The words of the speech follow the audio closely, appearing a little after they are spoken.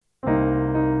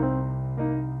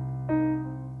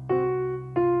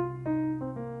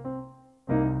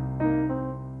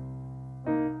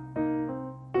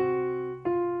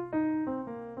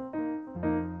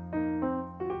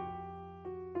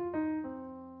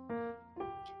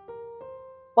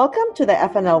Welcome to the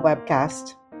FNL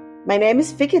webcast. My name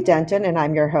is Vicky Denton and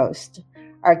I'm your host.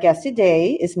 Our guest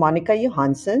today is Monica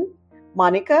Johansson.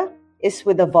 Monica is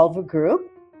with the Volvo Group.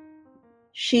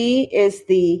 She is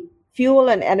the fuel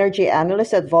and energy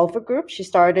analyst at Volvo Group. She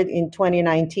started in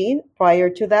 2019. Prior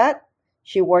to that,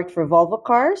 she worked for Volvo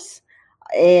Cars.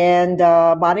 And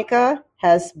Monica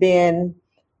has been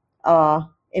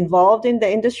involved in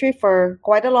the industry for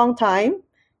quite a long time.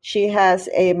 She has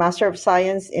a Master of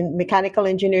Science in Mechanical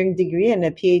Engineering degree and a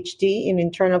PhD in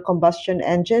Internal Combustion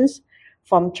Engines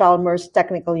from Chalmers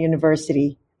Technical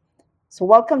University. So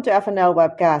welcome to FNL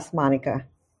Webcast, Monica.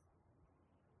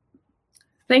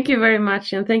 Thank you very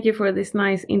much, and thank you for this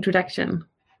nice introduction.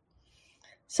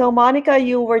 So Monica,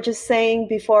 you were just saying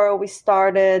before we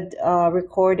started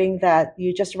recording that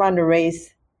you just ran a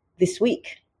race this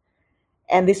week.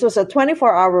 And this was a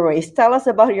 24-hour race. Tell us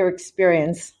about your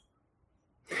experience.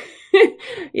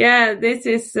 Yeah, this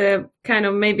is kind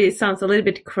of, maybe it sounds a little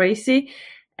bit crazy.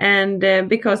 And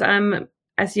because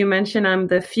as you mentioned, I'm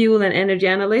the fuel and energy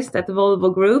analyst at the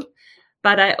Volvo Group.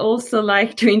 But I also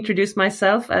like to introduce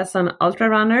myself as an ultra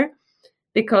runner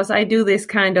because I do this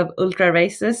kind of ultra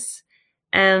races.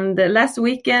 And last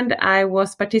weekend, I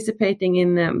was participating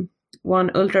in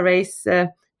one ultra race,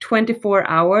 24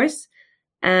 hours.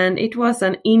 And it was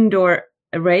an indoor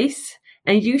race.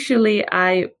 And usually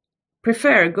I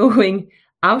prefer going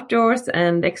outdoors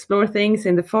and explore things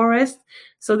in the forest.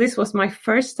 So this was my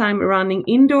first time running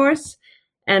indoors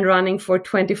and running for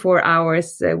 24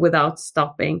 hours without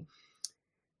stopping.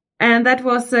 And that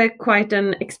was quite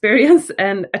an experience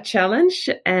and a challenge.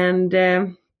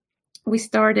 And we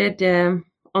started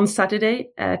on Saturday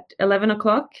at 11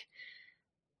 o'clock.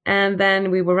 And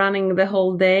then we were running the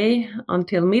whole day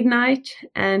until midnight.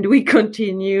 And we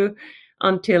continue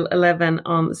until 11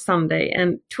 on Sunday.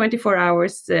 And 24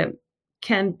 hours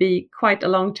can be quite a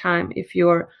long time if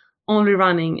you're only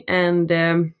running. And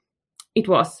it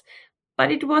was.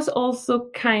 But it was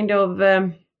also kind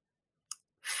of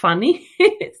funny,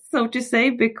 so to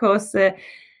say, because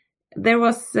there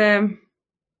was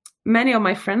many of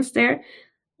my friends there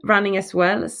running as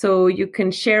well. So you can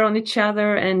share on each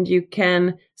other and you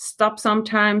can stop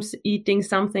sometimes eating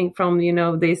something from,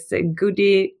 this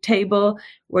goodie table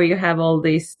where you have all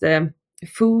this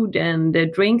food and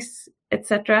drinks,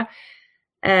 etc.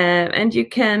 And you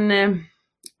can,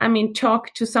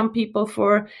 talk to some people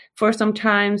for some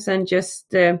times and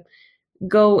just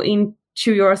go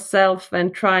into yourself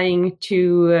and trying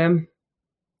to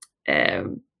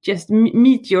just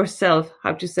meet yourself,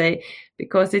 how to say,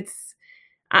 because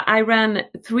I ran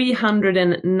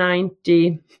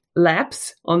 390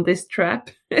 laps on this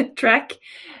track,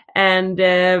 and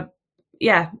it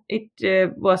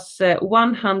was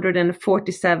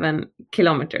 147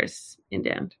 kilometers in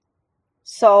the end.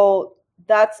 So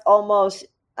that's almost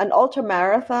an ultra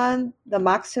marathon. The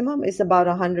maximum is about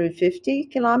 150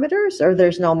 kilometers, or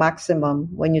there's no maximum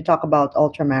when you talk about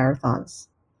ultra marathons?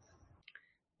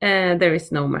 There is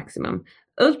no maximum.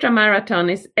 Ultra marathon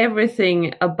is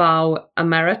everything above a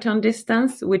marathon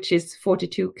distance, which is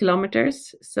 42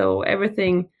 kilometers. So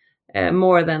everything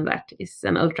more than that is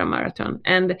an ultra marathon.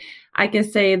 And I can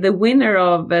say the winner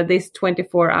of this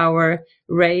 24-hour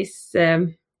race,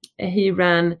 he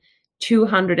ran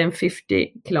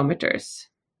 250 kilometers.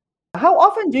 How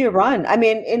often do you run?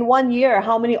 In 1 year,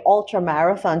 how many ultra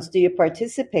marathons do you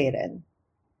participate in?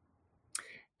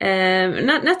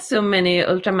 Not so many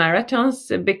ultra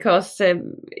marathons because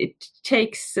it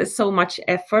takes so much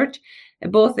effort,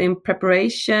 both in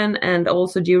preparation and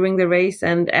also during the race.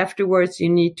 And afterwards, you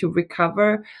need to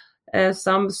recover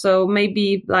some. So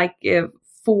maybe like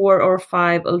 4 or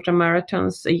 5 ultra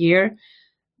marathons a year.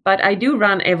 But I do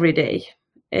run every day.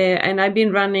 And I've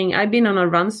been on a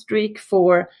run streak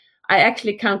I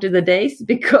actually counted the days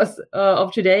because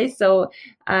of today. So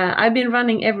I've been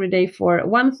running every day for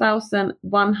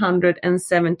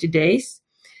 1,170 days.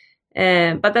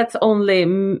 But that's only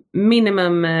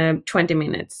minimum 20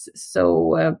 minutes.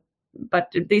 So,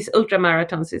 but these ultra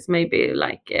marathons is maybe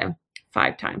like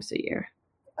 5 times a year.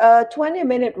 A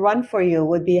 20-minute run for you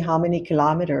would be how many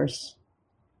kilometers?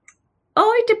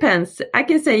 Oh, it depends. I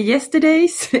can say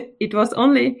yesterday's it was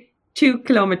only 2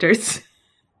 kilometers.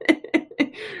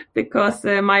 Because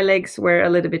my legs were a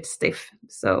little bit stiff.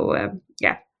 So,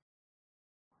 yeah.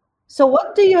 So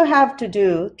what do you have to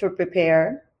do to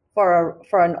prepare for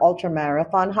an ultra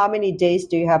marathon? How many days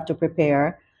do you have to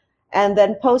prepare? And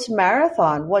then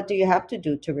post-marathon, what do you have to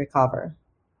do to recover?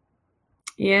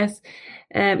 Yes.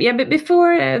 But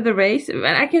before the race,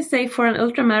 I can say for an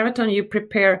ultra marathon, you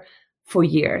prepare for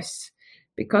years.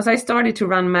 Because I started to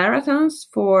run marathons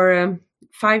for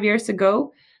 5 years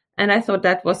ago. And I thought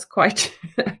that was quite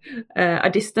a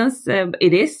distance.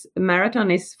 It is. Marathon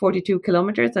is 42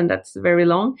 kilometers, and that's very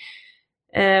long.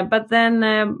 But then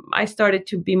I started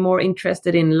to be more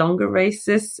interested in longer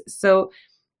races. So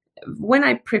when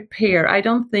I prepare, I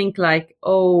don't think like,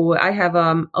 oh, I have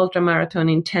ultra marathon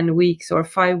in 10 weeks or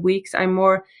 5 weeks. I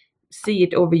more see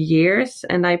it over years,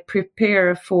 and I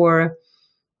prepare for,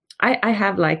 I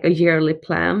have like a yearly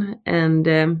plan.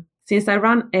 And since I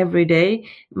run every day,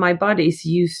 my body is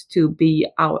used to be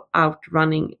out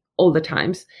running all the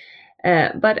times.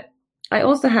 But I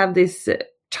also have this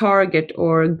target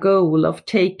or goal of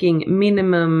taking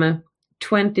minimum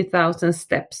 20,000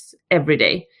 steps every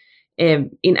day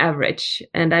in average.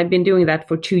 And I've been doing that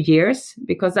for 2 years,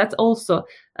 because that's also,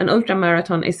 an ultra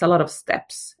marathon is a lot of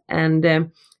steps.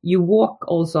 And you walk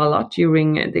also a lot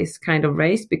during this kind of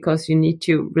race, because you need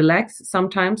to relax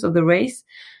sometimes of the race.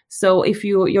 So if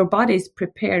your body is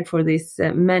prepared for this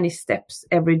many steps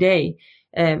every day,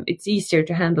 it's easier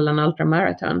to handle an ultra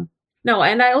marathon. No,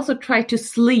 and I also try to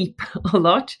sleep a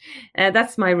lot.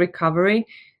 That's my recovery.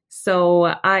 So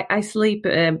I sleep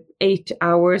 8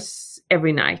 hours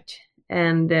every night,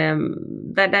 and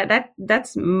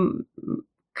that's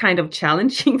kind of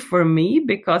challenging for me,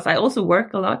 because I also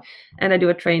work a lot and I do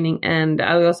a training, and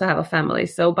I also have a family.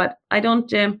 So, but I don't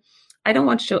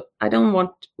want to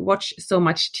watch so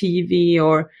much TV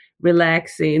or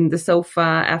relax in the sofa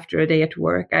after a day at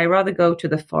work. I rather go to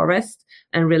the forest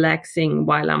and relaxing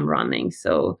while I'm running.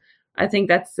 So I think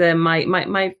that's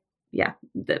the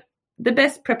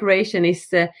best preparation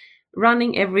is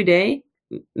running every day,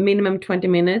 minimum 20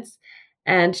 minutes,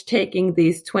 and taking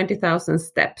these 20,000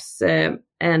 steps,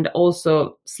 and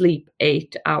also sleep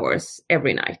 8 hours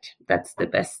every night. That's the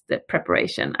best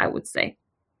preparation, I would say.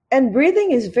 And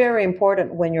breathing is very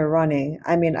important when you're running.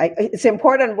 I mean, it's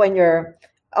important when you're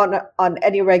on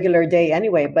any regular day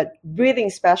anyway, but breathing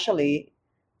especially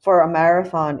for a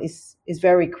marathon is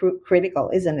very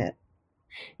critical, isn't it?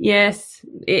 Yes,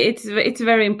 it's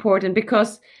very important,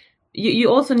 because you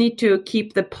also need to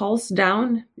keep the pulse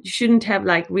down. You shouldn't have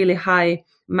like really high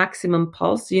maximum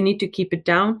pulse. You need to keep it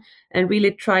down and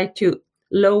really try to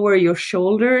lower your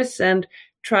shoulders and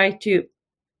try to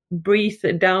breathe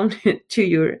down to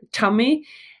your tummy,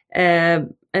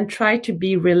 and try to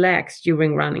be relaxed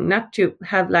during running, not to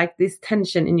have like this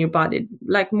tension in your body,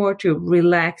 like more to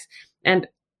relax. And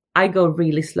I go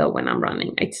really slow when I'm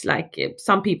running. It's like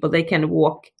some people, they can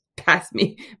walk past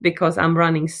me because I'm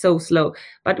running so slow.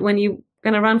 But when you're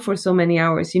going to run for so many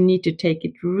hours, you need to take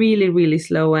it really, really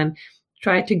slow and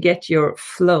try to get your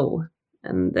flow.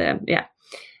 And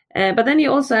but then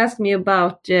you also asked me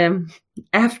about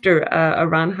after a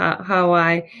run, how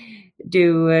I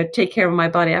do take care of my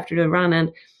body after the run.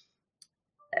 And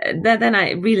then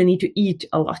I really need to eat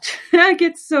a lot. I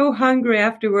get so hungry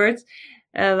afterwards.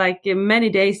 Like many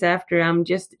days after, I'm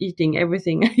just eating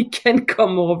everything I can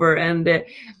come over. And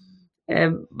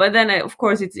but then, of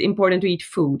course, it's important to eat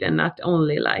food and not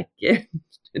only like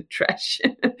trash.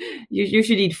 You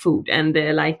should eat food and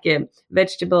like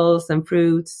vegetables and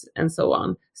fruits and so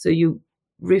on. So you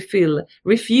refuel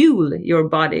your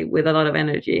body with a lot of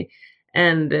energy,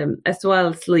 and as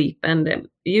well sleep. And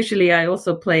usually I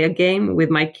also play a game with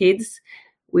my kids.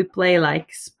 We play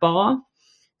like spa.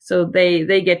 So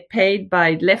they get paid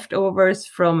by leftovers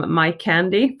from my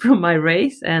candy from my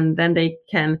race, and then they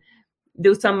can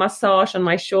do some massage on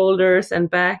my shoulders and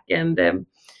back. And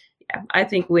I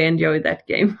think we enjoy that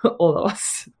game, all of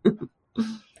us.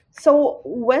 So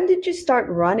when did you start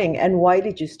running, and why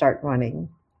did you start running?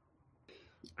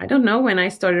 I don't know when I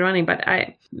started running, but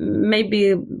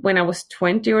maybe when I was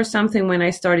 20 or something, when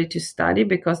I started to study,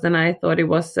 because then I thought it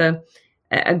was a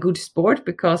good sport,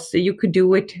 because you could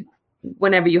do it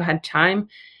whenever you had time.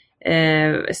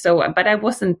 But I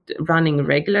wasn't running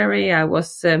regularly. I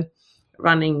was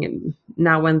running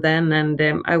now and then,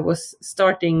 and I was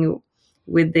starting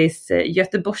with this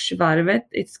Göteborgsvarvet,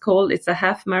 it's called. It's a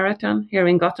half marathon here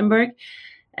in Gothenburg.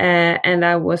 And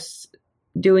I was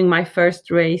doing my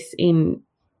first race in,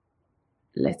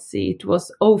 it was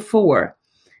 2004.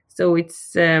 So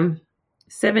it's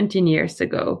 17 years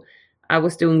ago. I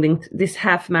was doing this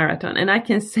half marathon. And I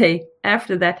can say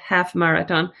after that half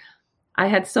marathon, I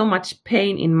had so much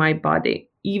pain in my body,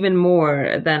 even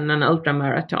more than an ultra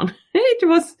marathon.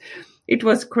 It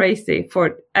was crazy.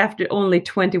 For after only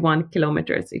 21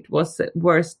 kilometers, it was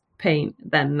worse pain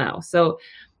than now. So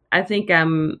I think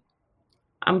I'm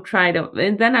tried of.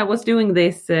 And then I was doing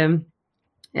this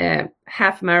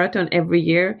half marathon every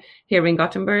year here in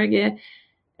Gothenburg.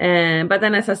 But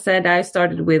then, as I said, I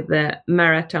started with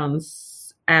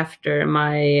marathons after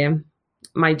my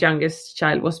youngest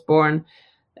child was born.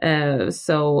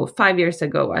 So 5 years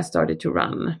ago, I started to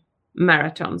run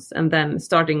marathons, and then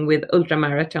starting with ultra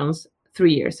marathons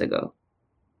 3 years ago.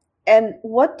 And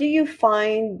what do you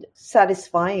find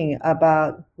satisfying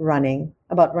about running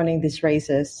these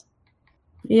races?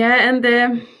 Yeah,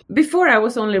 and before I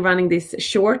was only running this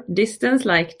short distance,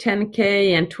 like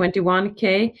 10K and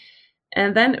 21K.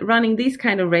 And then running these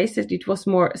kind of races, it was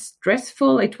more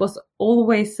stressful. It was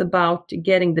always about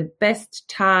getting the best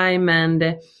time and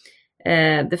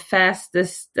the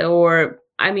fastest,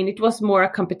 it was more a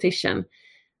competition.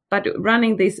 But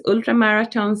running these ultra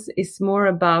marathons is more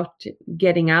about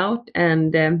getting out,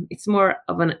 and it's more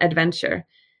of an adventure,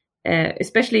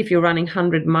 especially if you're running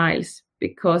 100 miles,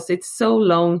 because it's so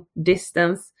long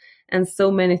distance and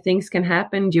so many things can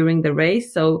happen during the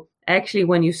race. So actually,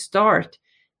 when you start,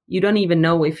 you don't even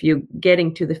know if you're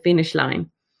getting to the finish line.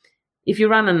 If you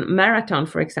run a marathon,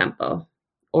 for example,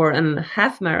 or a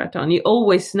half marathon, you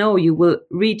always know you will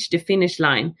reach the finish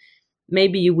line.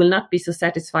 Maybe you will not be so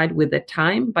satisfied with the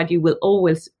time, but you will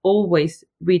always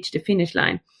reach the finish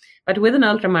line. But with an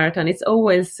ultramarathon, it's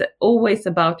always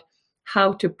about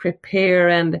how to prepare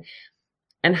and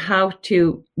how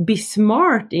to be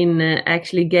smart in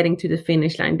actually getting to the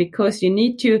finish line, because you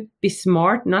need to be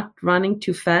smart, not running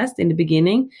too fast in the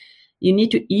beginning. You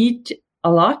need to eat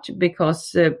a lot,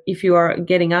 because if you are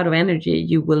getting out of energy,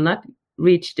 you will not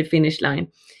reach the finish line.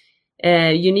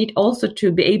 You need also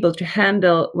to be able to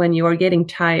handle when you are getting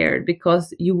tired,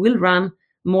 because you will run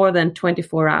more than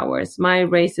 24 hours. My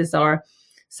races are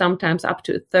sometimes up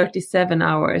to 37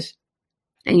 hours,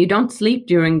 and you don't sleep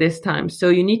during this time. So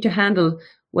you need to handle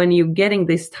when you're getting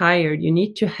this tired, you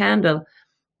need to handle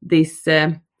this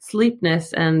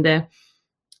sleepiness and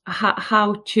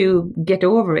how to get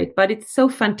over it. But it's so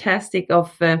fantastic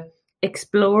of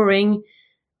exploring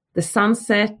the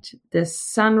sunset, the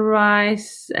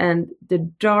sunrise, and the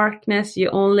darkness. You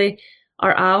only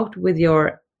are out with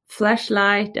your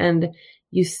flashlight and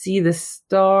you see the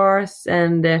stars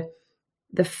and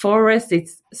the forest.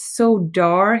 It's so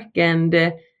dark and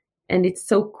it's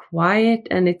so quiet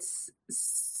and it's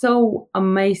so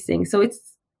amazing. So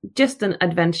it's just an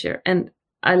adventure and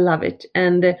I love it.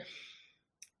 And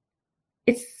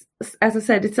it's, as I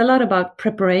said, it's a lot about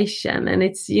preparation, and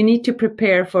you need to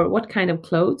prepare for what kind of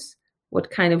clothes,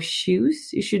 what kind of shoes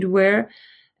you should wear,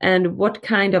 and what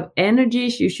kind of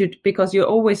energies you should, because you're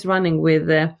always running with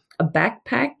a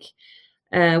backpack,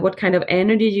 what kind of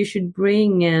energy you should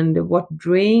bring and what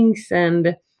drinks,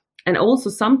 and also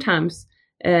sometimes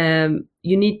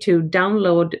you need to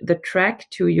download the track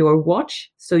to your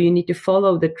watch. So you need to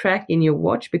follow the track in your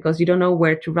watch because you don't know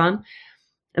where to run.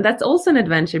 And that's also an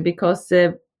adventure because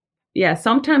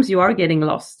sometimes you are getting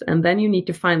lost and then you need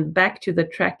to find back to the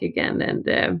track again.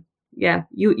 And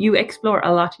you explore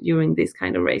a lot during these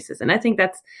kind of races. And I think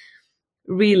that's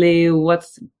really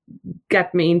what's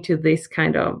got me into this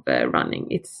kind of running.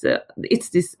 It's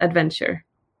this adventure.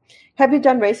 Have you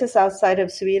done races outside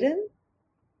of Sweden?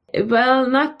 Well,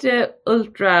 not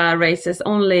ultra races,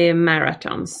 only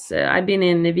marathons. I've been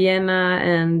in Vienna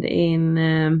and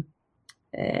in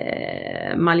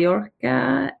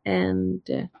Mallorca and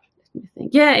let me think.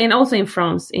 Yeah, and also in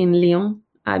France, in Lyon,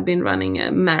 I've been running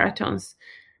marathons,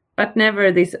 but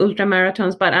never these ultra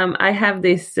marathons. But I have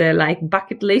this like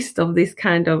bucket list of this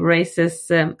kind of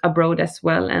races abroad as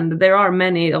well, and there are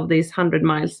many of these 100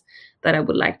 miles that I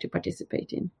would like to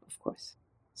participate in, of course.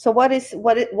 So what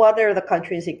are the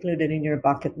countries included in your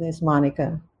bucket list,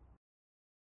 Monica?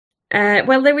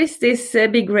 Well, there is this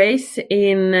big race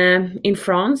in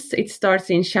France. It starts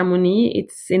in Chamonix.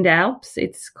 It's in the Alps.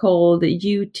 It's called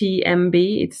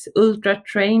UTMB. It's Ultra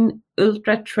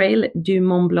Trail du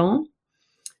Mont Blanc.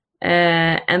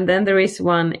 And then there is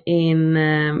one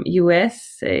in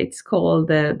US. It's called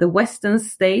the Western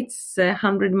States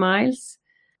 100 miles.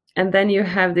 And then you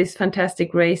have these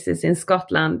fantastic races in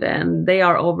Scotland, and they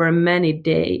are over many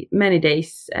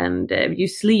days. And you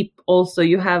sleep also.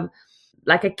 You have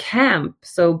like a camp.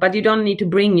 So, but you don't need to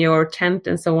bring your tent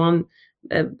and so on.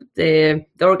 The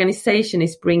organization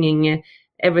is bringing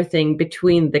everything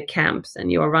between the camps,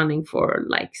 and you are running for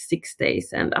like 6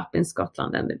 days and up in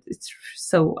Scotland, and it's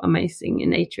so amazing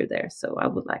in nature there. So I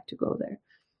would like to go there.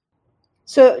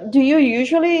 So do you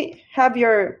usually have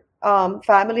your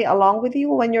family along with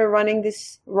you when you're running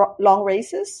these long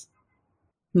races?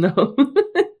 No,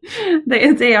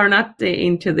 they are not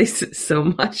into this so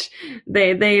much.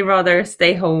 They rather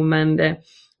stay home, and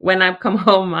when I come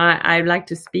home, I like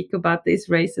to speak about these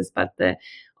races, but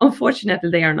unfortunately,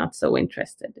 they are not so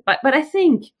interested. But I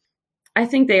think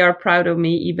they are proud of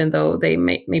me, even though they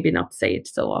maybe not say it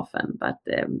so often. But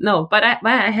no, but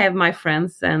I have my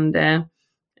friends, and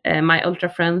my ultra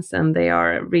friends, and they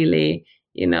are really,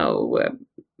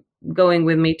 going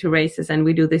with me to races, and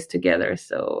we do this together.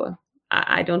 So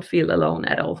I don't feel alone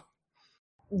at all.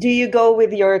 Do you go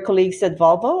with your colleagues at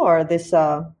Volvo, or this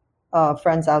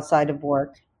friends outside of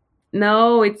work?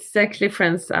 No, it's actually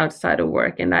friends outside of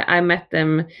work, and I met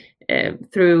them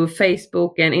through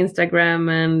Facebook and Instagram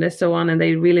and so on, and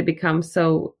they really become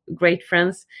so great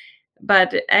friends.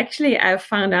 But actually, I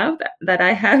found out that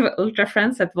I have ultra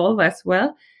friends at Volvo as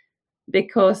well,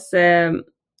 because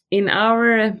in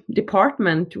our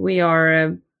department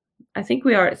I think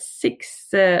we are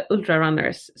 6 ultra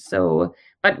runners. So,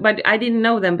 but I didn't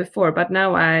know them before, but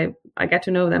now I got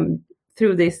to know them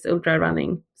through this ultra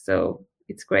running. So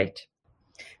it's great.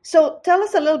 So tell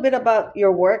us a little bit about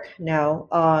your work now.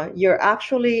 You're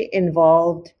actually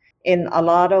involved in a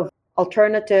lot of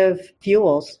alternative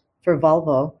fuels for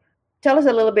Volvo. Tell us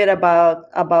a little bit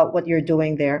about what you're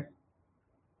doing there.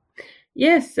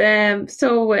 Yes,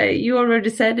 so you already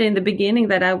said in the beginning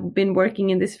that I've been working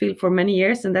in this field for many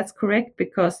years, and that's correct,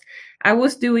 because I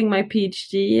was doing my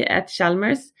PhD at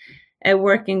Chalmers,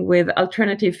 working with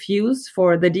alternative fuels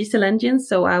for the diesel engines.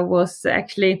 So I was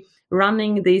actually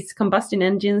running these combustion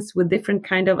engines with different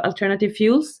kind of alternative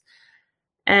fuels.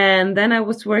 And then I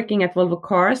was working at Volvo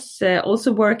Cars,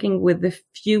 also working with the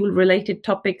fuel-related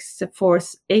topics for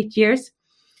 8 years.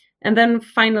 And then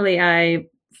finally I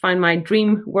find my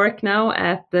dream work now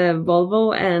at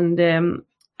Volvo, and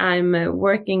I'm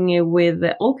working with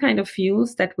all kind of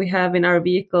fuels that we have in our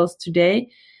vehicles today,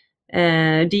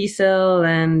 diesel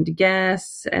and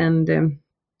gas and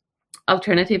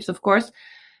alternatives, of course,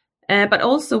 but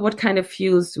also what kind of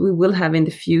fuels we will have in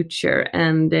the future.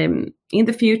 And in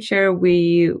the future,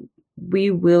 we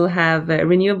will have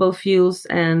renewable fuels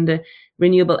and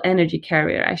renewable energy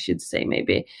carrier, I should say,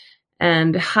 maybe.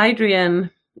 And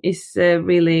hydrogen is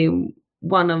really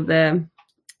one of the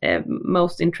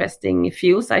most interesting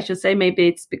fuels, I should say. Maybe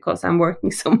it's because I'm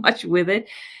working so much with it.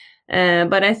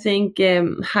 But I think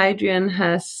hydrogen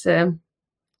has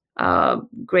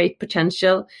great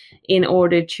potential in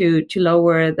order to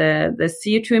lower the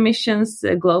CO2 emissions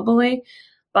globally,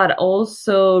 but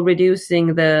also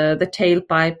reducing the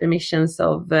tailpipe emissions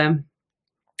of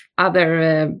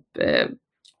other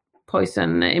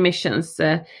poison emissions,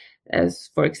 as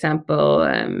for example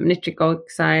nitric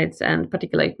oxides and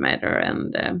particulate matter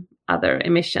and other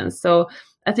emissions. So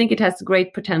I think it has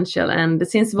great potential. And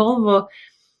since Volvo,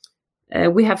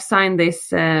 we have signed this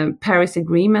Paris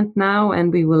Agreement now,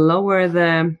 and we will lower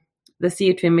the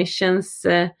CO2 emissions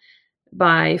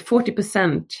by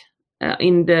 40%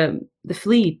 in the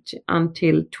fleet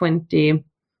until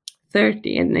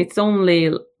 2030, and it's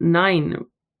only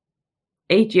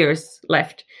 8 years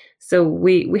left. So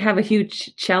we have a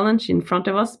huge challenge in front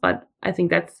of us, but I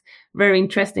think that's very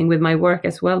interesting with my work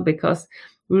as well, because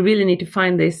we really need to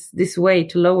find this way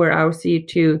to lower our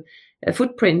CO2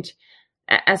 footprint,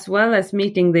 as well as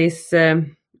meeting this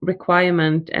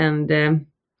requirement and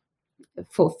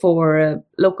for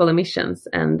local emissions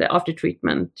and after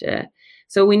treatment.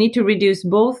 So we need to reduce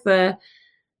both the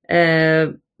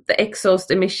exhaust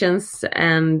emissions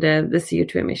and the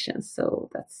CO2 emissions. So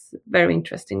that's very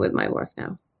interesting with my work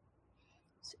now.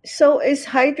 So is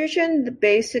hydrogen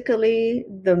basically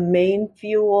the main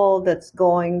fuel that's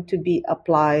going to be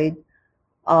applied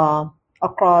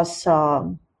across,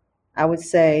 I would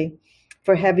say,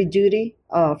 for heavy duty,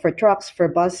 for trucks, for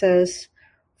buses,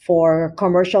 for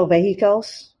commercial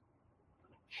vehicles?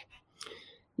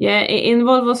 Yeah, in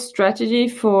Volvo's strategy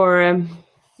for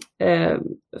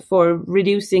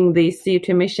reducing the CO2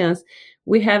 emissions,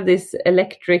 we have this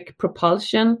electric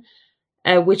propulsion,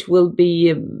 which will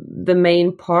be the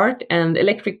main part. And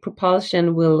electric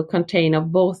propulsion will contain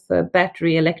of both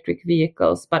battery electric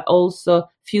vehicles, but also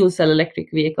fuel cell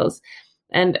electric vehicles.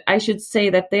 And I should say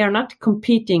that they are not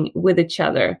competing with each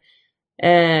other,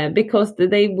 because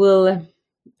they will.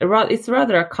 It's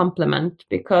rather a complement,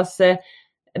 because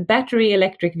battery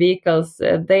electric vehicles,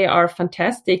 they are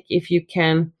fantastic if you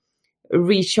can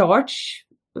recharge,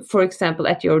 for example,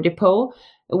 at your depot.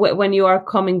 When you are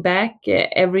coming back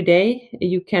every day,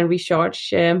 you can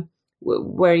recharge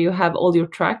where you have all your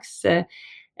trucks.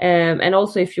 And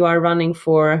also if you are running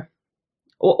for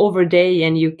over day,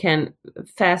 and you can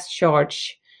fast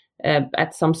charge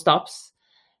at some stops.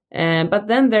 But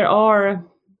then there are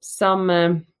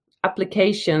some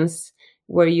applications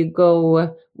where you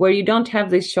don't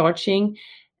have this charging,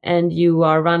 and you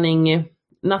are running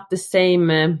not the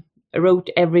same route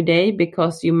every day,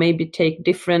 because you maybe take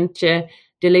different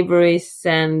deliveries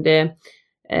and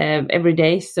every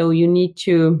day. So you need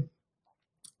to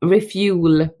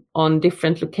refuel on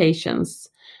different locations.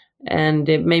 and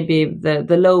maybe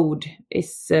the load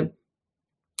is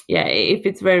if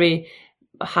it's very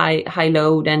high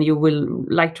load and you will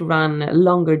like to run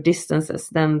longer distances,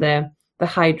 then the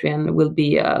hydrogen will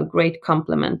be a great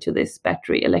complement to this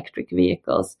battery electric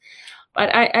vehicles.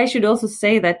 But I should also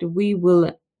say that we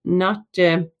will not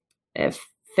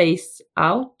phase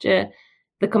out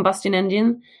the combustion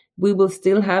engine. We will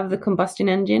still have the combustion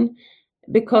engine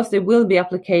because there will be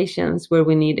applications where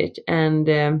we need it.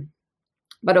 And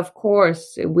but of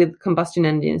course, with combustion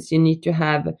engines, you need to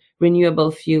have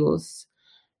renewable fuels,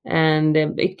 and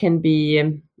it can be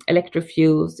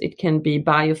electrofuels, it can be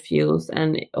biofuels,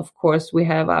 and of course we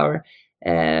have our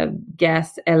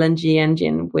gas LNG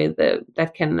engine with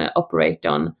that can operate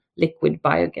on liquid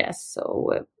biogas.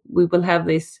 So we will have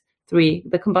these three: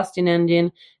 the combustion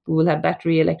engine, we will have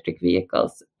battery electric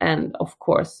vehicles, and of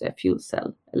course fuel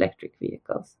cell electric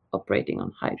vehicles operating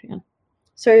on hydrogen.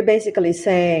 So you're basically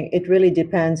saying it really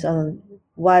depends on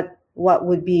what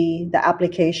would be the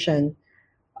application.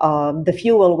 The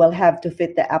fuel will have to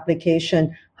fit the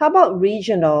application. How about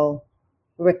regional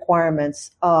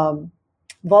requirements?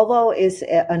 Volvo is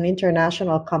an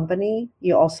international company.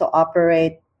 You also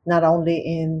operate not only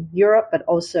in Europe, but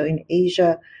also in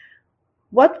Asia.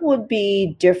 What would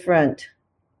be different?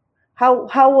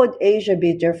 How would Asia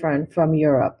be different from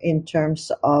Europe in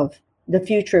terms of the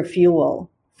future fuel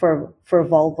for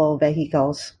Volvo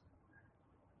vehicles?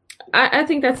 I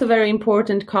think that's a very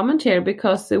important comment here,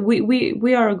 because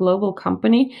we are a global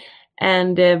company,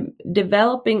 and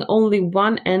developing only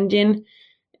one engine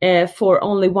for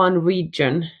only one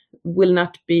region will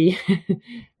not be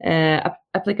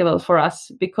applicable for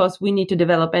us, because we need to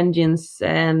develop engines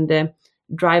and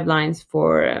drive lines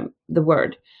for the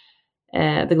world,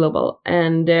 the global.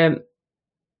 And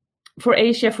for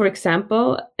Asia, for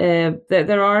example,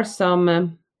 there are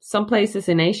some places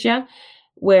in Asia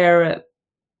where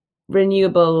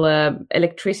renewable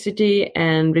electricity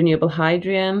and renewable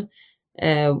hydrogen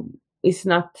is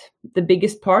not the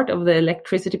biggest part of the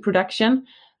electricity production.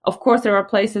 Of course, there are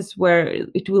places where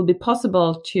it will be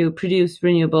possible to produce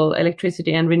renewable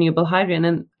electricity and renewable hydrogen,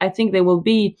 and I think there will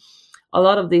be a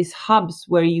lot of these hubs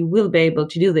where you will be able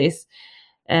to do this.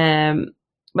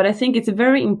 But I think it's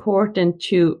very important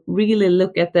to really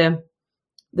look at the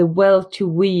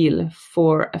well-to-wheel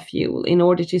for a fuel in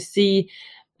order to see.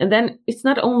 And then it's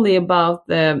not only about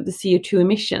the CO2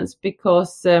 emissions,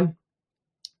 because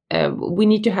we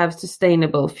need to have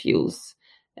sustainable fuels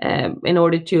in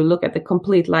order to look at the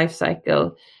complete life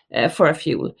cycle for a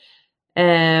fuel.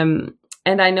 And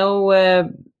I know,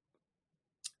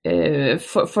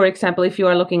 for example, if you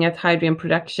are looking at hydrogen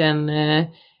production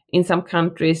in some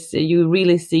countries, you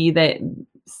really see that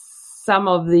some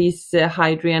of these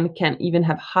hydrogen can even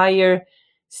have higher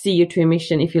CO2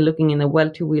 emission if you're looking in a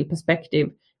well-to-wheel perspective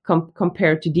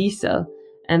compared to diesel.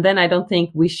 And then I don't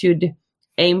think we should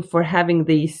aim for having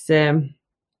these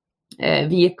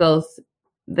vehicles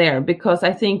there, because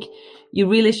I think you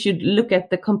really should look at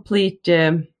the complete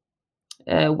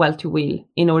well-to-wheel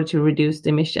in order to reduce the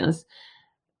emissions.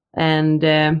 And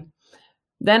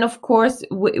then, of course,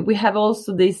 we have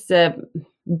also these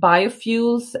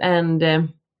biofuels,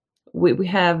 and we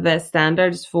have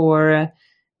standards for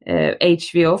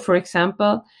HVO, for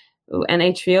example. And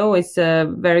HVO is a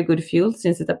very good fuel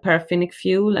since it's a paraffinic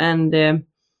fuel, and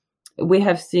we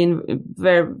have seen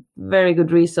very, very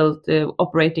good results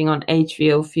operating on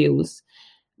HVO fuels.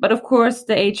 But of course,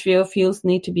 the HVO fuels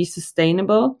need to be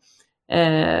sustainable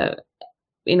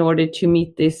in order to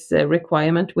meet this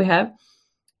requirement we have.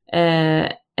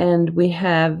 And we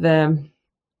have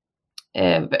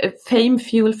FAME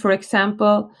fuel, for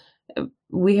example.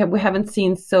 We haven't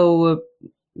seen so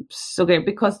great,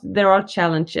 because there are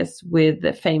challenges with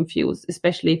the FAME fuels,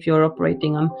 especially if you're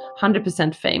operating on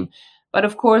 100% FAME. But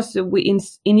of course,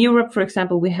 in Europe, for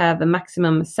example, we have a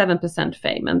maximum 7%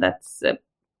 FAME, and that's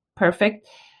perfect.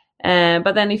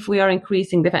 But then if we are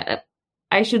increasing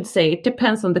I should say it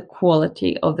depends on the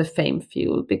quality of the FAME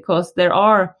fuel, because there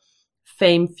are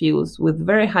FAME fuels with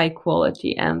very high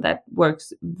quality, and that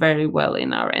works very well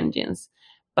in our engines.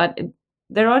 But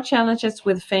there are challenges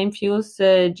with FAME fuels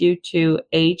due to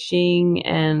aging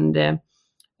and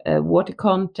water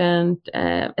content,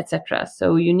 etc.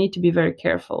 So you need to be very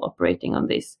careful operating on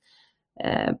this.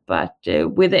 But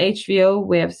with the HVO,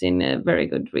 we have seen very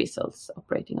good results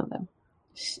operating on them.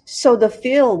 So the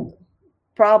field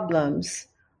problems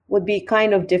would be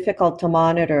kind of difficult to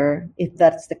monitor if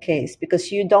that's the case,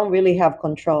 because you don't really have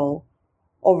control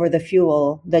over the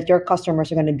fuel that your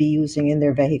customers are going to be using in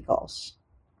their vehicles.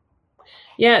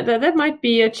 Yeah, that might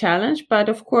be a challenge, but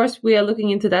of course we are looking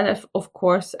into that, of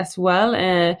course, as well.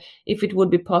 If it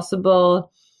would be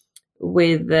possible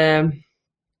with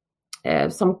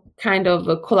some kind of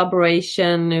a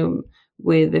collaboration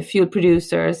with the fuel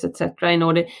producers, etc. In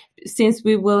order, since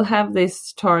we will have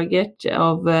this target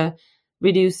of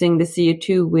reducing the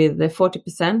CO2 with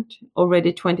 40%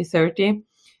 already 2030,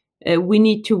 we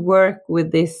need to work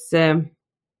with this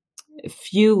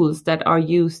fuels that are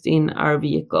used in our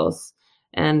vehicles,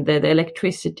 and the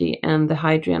electricity and the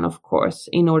hydrogen, of course,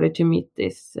 in order to meet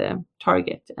this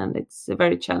target. And it's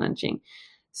very challenging.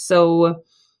 So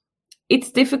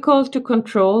it's difficult to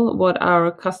control what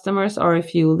our customers are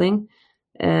refueling,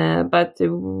 but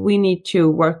we need to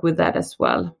work with that as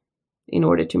well in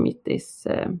order to meet this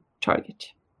target.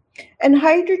 And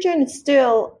hydrogen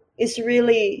still is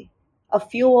really a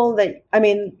fuel that, I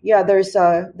mean, yeah, there's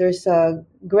a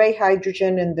gray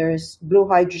hydrogen, and there's blue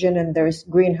hydrogen, and there's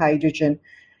green hydrogen.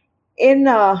 In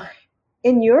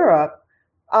Europe,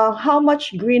 how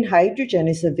much green hydrogen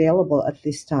is available at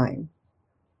this time?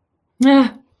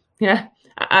 Yeah,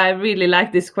 I really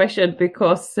like this question,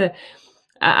 because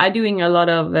I'm doing a lot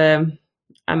of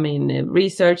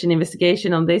research and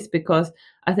investigation on this, because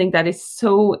I think that is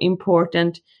so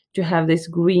important to have this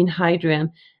green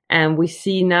hydrogen. And we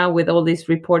see now with all these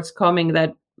reports coming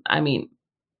that,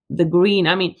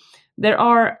 there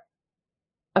are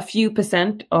a few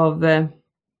percent of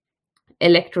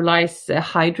electrolyzed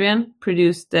hydrogen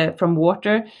produced from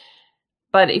water.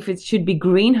 But if it should be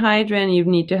green hydrogen, you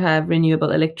need to have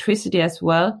renewable electricity as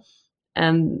well.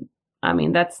 And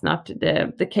that's not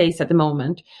the case at the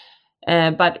moment.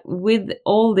 But with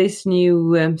all these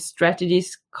new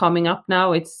strategies coming up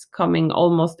now, it's coming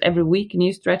almost every week,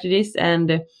 new strategies.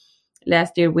 And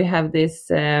last year we have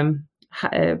this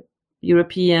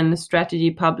European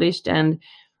strategy published, and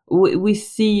we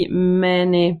see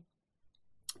many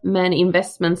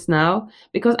investments now,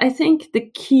 because I think the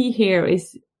key here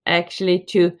is actually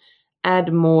to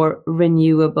add more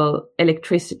renewable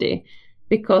electricity,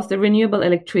 because the renewable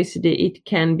electricity, it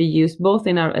can be used both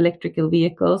in our electrical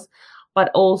vehicles, but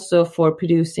also for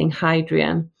producing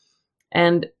hydrogen.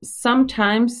 And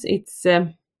sometimes it's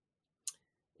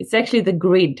actually the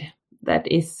grid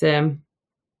that is the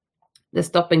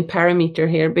stopping parameter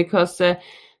here, because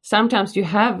sometimes you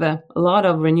have a lot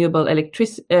of renewable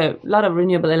electricity,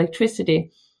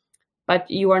 but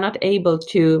you are not able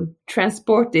to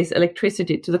transport this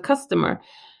electricity to the customer.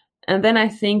 And then I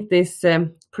think this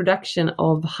production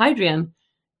of hydrogen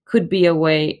could be a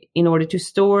way in order to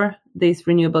store this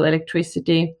renewable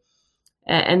electricity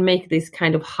and make this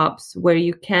kind of hubs where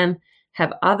you can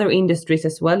have other industries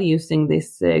as well using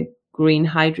this green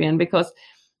hydrogen. Because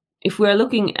if we are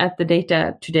looking at the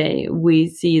data today, we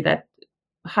see that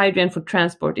hydrogen for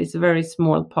transport is a very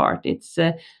small part. It's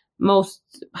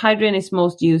hydrogen is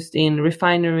most used in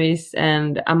refineries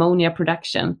and ammonia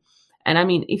production.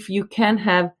 And if you can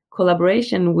have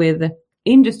collaboration with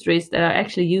industries that are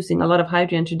actually using a lot of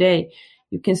hydrogen today,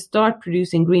 you can start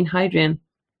producing green hydrogen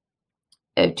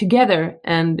together,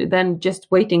 and then just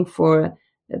waiting for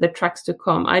the trucks to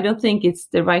come. I don't think it's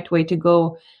the right way to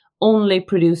go, only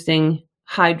producing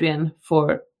hydrogen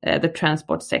for the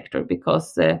transport sector,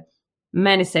 because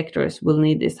many sectors will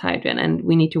need this hydrogen, and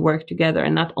we need to work together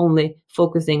and not only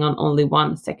focusing on only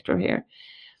one sector here.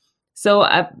 So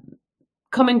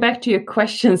coming back to your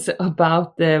questions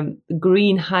about the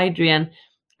green hydrogen,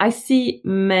 I see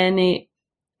many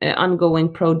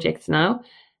ongoing projects now.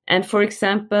 And for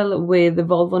example, with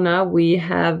Volvo now, we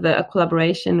have a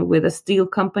collaboration with a steel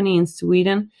company in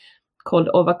Sweden called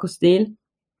Ovako Steel,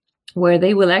 where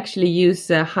they will actually use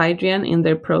hydrogen in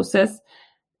their process,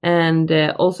 and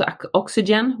also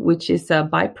oxygen, which is a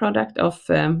byproduct of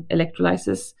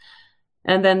electrolysis.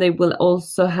 And then they will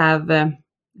also have,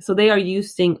 so they are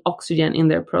using oxygen in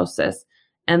their process,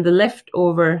 and the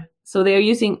leftover, so they are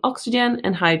using oxygen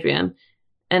and hydrogen,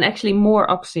 and actually more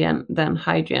oxygen than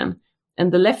hydrogen.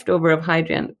 And the leftover of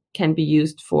hydrogen can be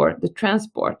used for the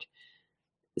transport.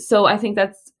 So I think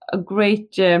that's a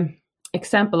great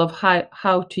example of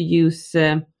how to use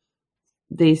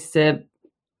this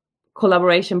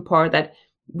collaboration part, that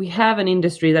we have an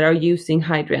industry that are using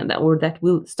hydrogen, or that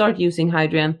will start using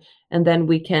hydrogen, and then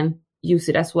we can use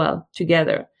it as well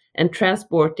together, and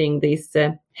transporting these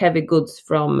heavy goods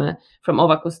from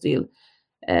Ovako Steel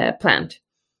plant.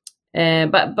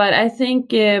 But I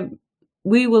think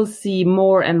we will see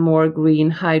more and more green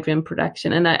hydrogen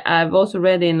production. And I've also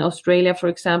read in Australia, for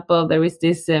example, there is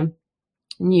this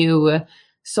new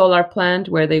solar plant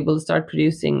where they will start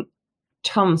producing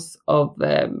tons of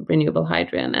renewable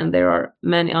hydrogen, and there are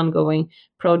many ongoing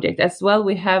projects as well.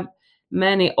 We have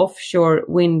many offshore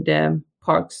wind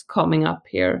parks coming up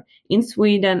here in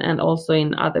Sweden and also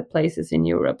in other places in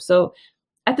Europe. So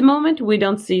at the moment, we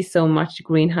don't see so much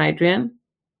green hydrogen,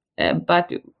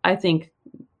 but I think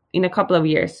in a couple of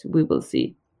years, we will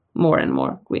see more and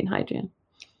more green hydrogen.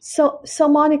 So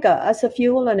Monica, as a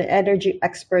fuel and energy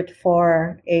expert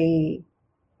for a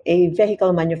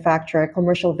vehicle manufacturer,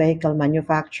 commercial vehicle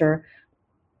manufacturer,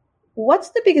 what's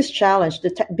the biggest challenge,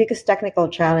 the biggest technical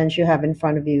challenge you have in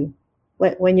front of you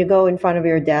when you go in front of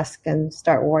your desk and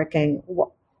start working?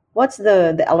 What's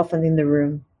the elephant in the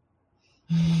room?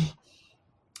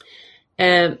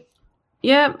 There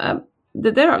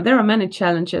are many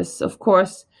challenges, of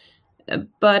course,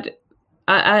 but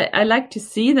I like to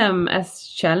see them as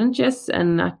challenges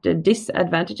and not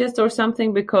disadvantages or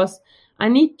something, because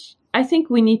I think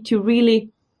we need to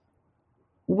really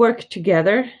work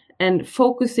together and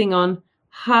focusing on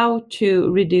how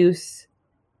to reduce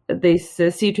these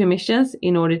CO2 emissions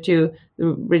in order to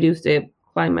reduce the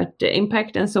climate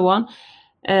impact and so on.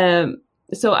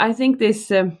 So I think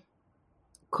this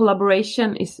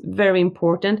collaboration is very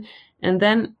important. And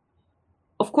then,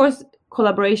 of course,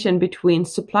 collaboration between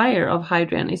supplier of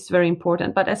hydrogen is very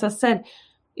important. But as I said,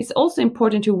 it's also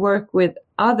important to work with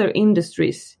other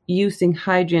industries using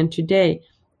hydrogen today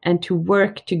and to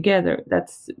work together.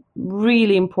 That's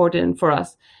really important for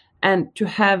us, and to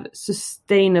have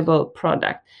sustainable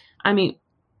product. I mean,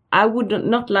 I would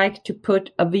not like to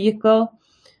put a vehicle,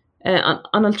 an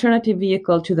alternative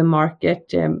vehicle to the market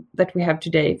that we have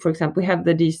today. For example, we have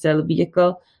the diesel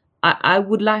vehicle. I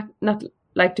would not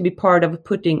like to be part of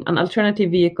putting an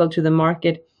alternative vehicle to the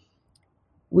market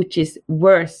which is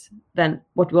worse than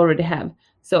what we already have.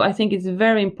 So I think it's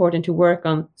very important to work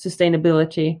on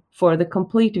sustainability for the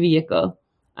complete vehicle.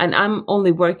 And I'm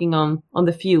only working on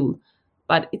the fuel,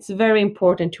 but it's very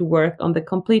important to work on the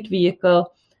complete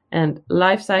vehicle and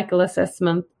life cycle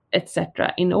assessment,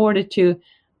 etc., in order to,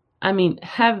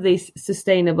 have these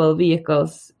sustainable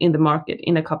vehicles in the market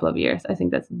in a couple of years. I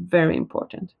think that's very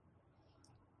important.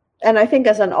 And I think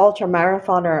as an ultra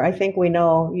marathoner, I think we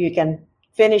know you can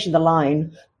finish the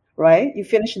line, right? You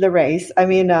finish the race. I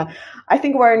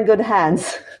think we're in good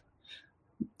hands.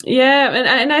 Yeah,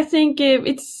 and I think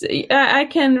I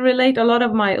can relate a lot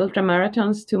of my ultra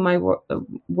marathons to my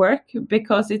work,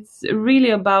 because it's really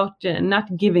about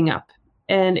not giving up.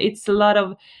 And it's a lot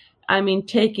of,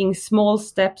 taking small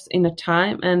steps in a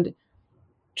time and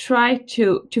try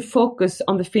to focus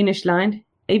on the finish line.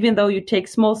 Even though you take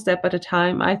small step at a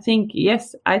time, I think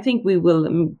we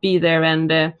will be there.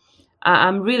 And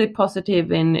I'm really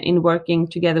positive in working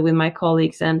together with my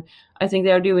colleagues. And I think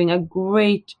they are doing a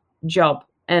great job.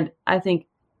 And I think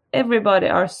everybody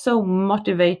are so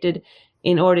motivated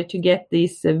in order to get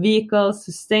these vehicles,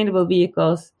 sustainable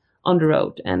vehicles, on the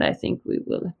road. And I think we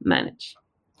will manage.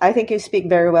 I think you speak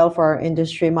very well for our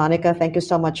industry, Monica. Thank you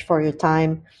so much for your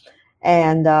time.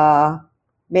 And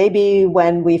maybe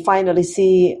when we finally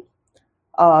see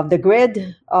the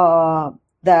grid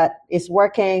that is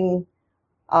working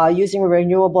using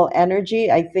renewable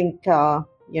energy, I think,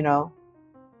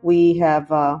 we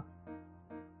have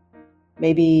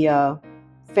maybe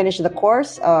finished the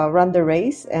course, run the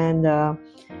race, and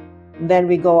then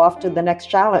we go off to the next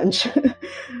challenge,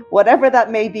 whatever that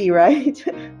may be, right?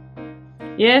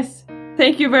 Yes.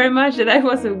 Thank you very much. That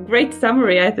was a great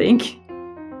summary, I think.